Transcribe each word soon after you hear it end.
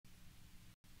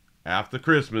after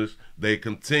Christmas, they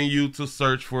continue to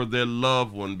search for their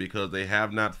loved one because they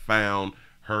have not found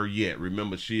her yet.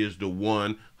 Remember, she is the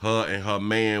one. Her and her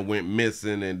man went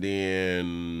missing, and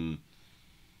then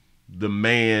the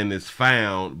man is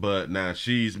found, but now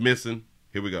she's missing.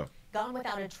 Here we go. Gone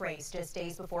without a trace just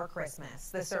days before Christmas.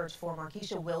 The search for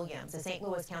Markeisha Williams, a St.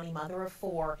 Louis County mother of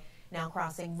 4, now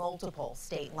crossing multiple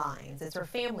state lines. It's her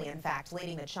family, in fact,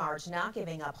 leading the charge, not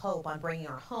giving up hope on bringing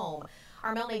her home.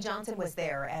 Our Melanie Johnson was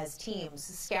there as teams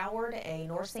scoured a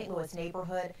North St. Louis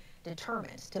neighborhood,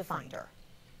 determined to find her.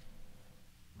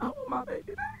 I want my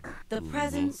baby back. The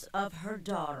presence of her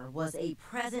daughter was a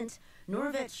present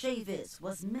Norvette Chavis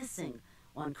was missing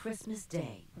on Christmas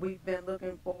Day. We've been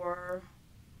looking for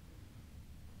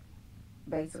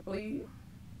basically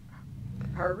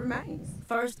her remains.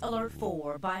 First Alert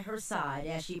 4 by her side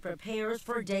as she prepares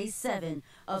for day 7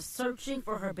 of searching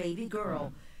for her baby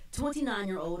girl,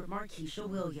 29-year-old Markeisha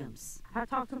Williams. I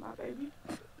talk to my baby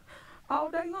all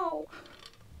day long.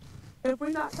 If we're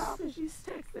not talking, she's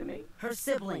texting me. Her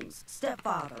siblings,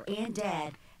 stepfather, and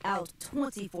dad out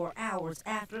 24 hours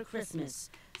after Christmas,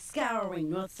 scouring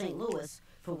North St. Louis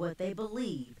for what they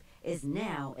believe is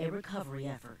now a recovery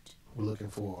effort. We're looking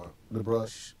for the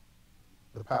brush,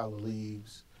 the pile of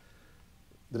leaves,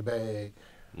 the bag,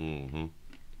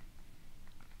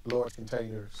 large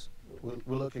containers. We're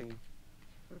looking.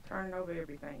 We're turning over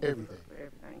everything. Everything.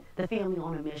 The family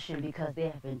on a mission because they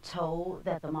have been told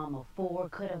that the mom of 4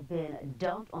 could have been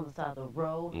dumped on the side of the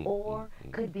road or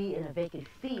could be in a vacant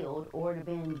field or in a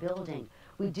abandoned building.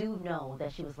 We do know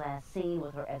that she was last seen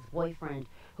with her ex-boyfriend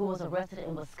who was arrested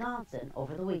in Wisconsin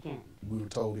over the weekend. We were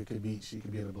told she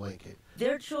could be in a blanket.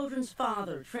 Their children's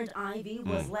father, Trent Ivy,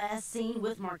 was last seen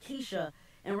with Markeisha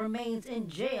and remains in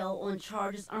jail on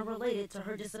charges unrelated to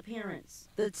her disappearance.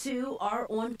 The two are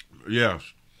on... Yes.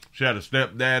 She had a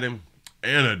stepdaddy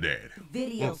and a daddy.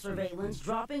 Video surveillance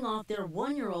dropping off their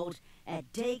 1-year-old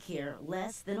at daycare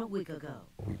less than a week ago.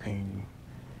 We pinged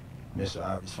Mr.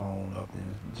 Ivy's phone up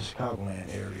in the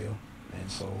Chicagoland area, and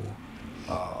so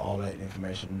all that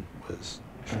information was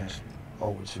transferred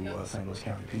over to St. Louis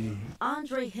County PD.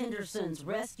 Andre Henderson's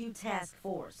rescue task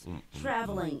force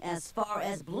traveling as far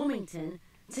as Bloomington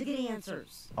to get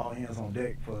answers. All hands on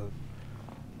deck for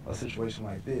a situation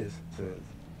like this to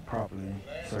properly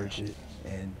search it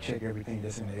and check everything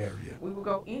that's in the area. We will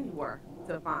go anywhere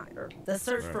to find her. The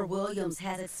search for Williams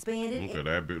has expanded. Look at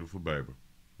that beautiful baby.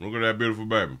 Look at that beautiful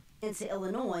baby. Into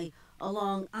Illinois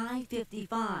along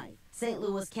I-55. St.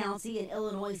 Louis County and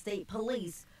Illinois State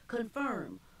Police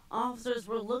confirm officers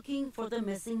were looking for the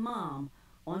missing mom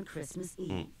on Christmas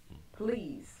Eve.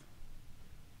 Please,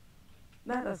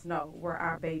 let us know where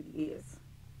our baby is,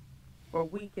 where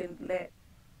we can let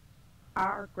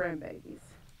our grandbabies.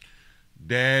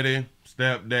 Daddy,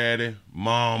 stepdaddy,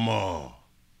 mama.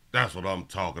 That's what I'm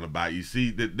talking about. You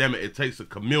see, damn it takes a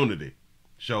community.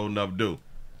 Sure enough do.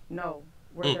 Know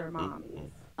where their mom is.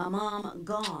 A mom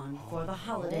gone for the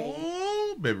holiday.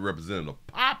 Oh, baby representative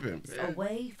popping.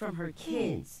 Away from her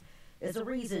kids is a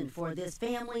reason for this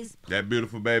family's... That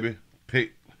beautiful baby,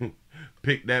 pick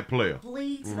that player.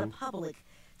 Plea to the public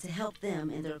to help them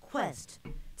in their quest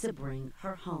to bring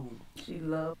her home. She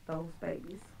loved those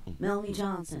babies. Melanie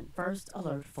Johnson, First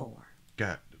Alert 4.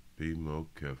 Got to be more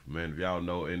careful, man. If y'all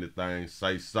know anything,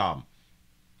 say something.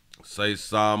 Say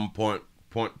something,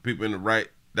 point people in the right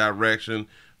direction.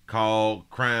 Call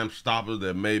Crime Stoppers.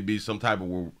 There may be some type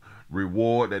of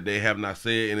reward that they have not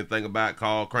said anything about.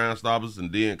 Call Crime Stoppers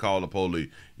and then call the police.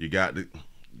 You got to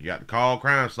call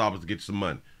Crime Stoppers to get some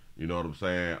money. You know what I'm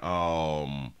saying?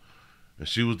 And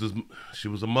she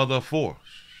was a mother of 4.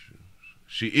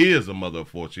 She is a mother of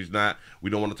 4. She's not. We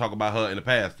don't want to talk about her in the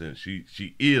past tense.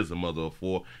 She is a mother of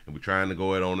 4, and we're trying to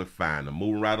go ahead on and find her.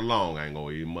 Moving right along. I ain't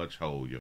gonna even much hold you.